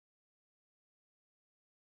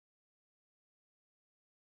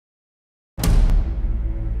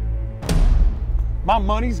My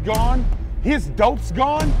money's gone, his dope's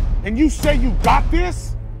gone, and you say you got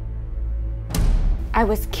this? I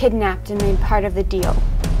was kidnapped and made part of the deal.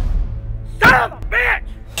 Son of a bitch!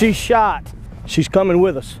 She's shot. She's coming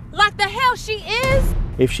with us. Like the hell she is?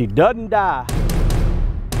 If she doesn't die,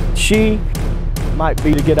 she might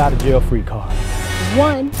be the get out of jail free card.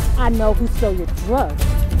 1, I know who stole your drugs.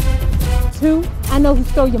 2, I know who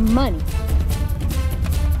stole your money.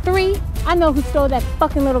 3, I know who stole that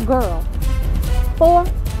fucking little girl. 4,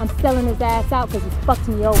 I'm selling his ass out because he fucked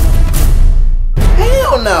me over.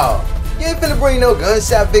 Hell no! You ain't finna bring no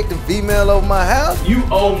gunshot victim female over my house. You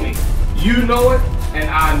owe me. You know it, and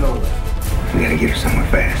I know it. We gotta get her somewhere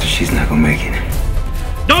fast. She's not gonna make it.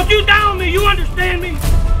 Don't you down me, you understand me?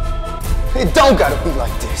 It don't gotta be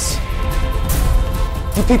like this.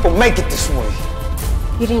 You people make it this way.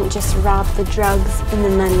 You didn't just rob the drugs and the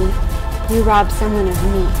money. You robbed someone of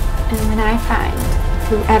me. And when I find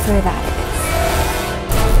whoever that is,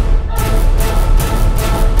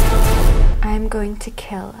 I'm going to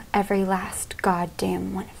kill every last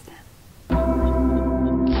goddamn one of them.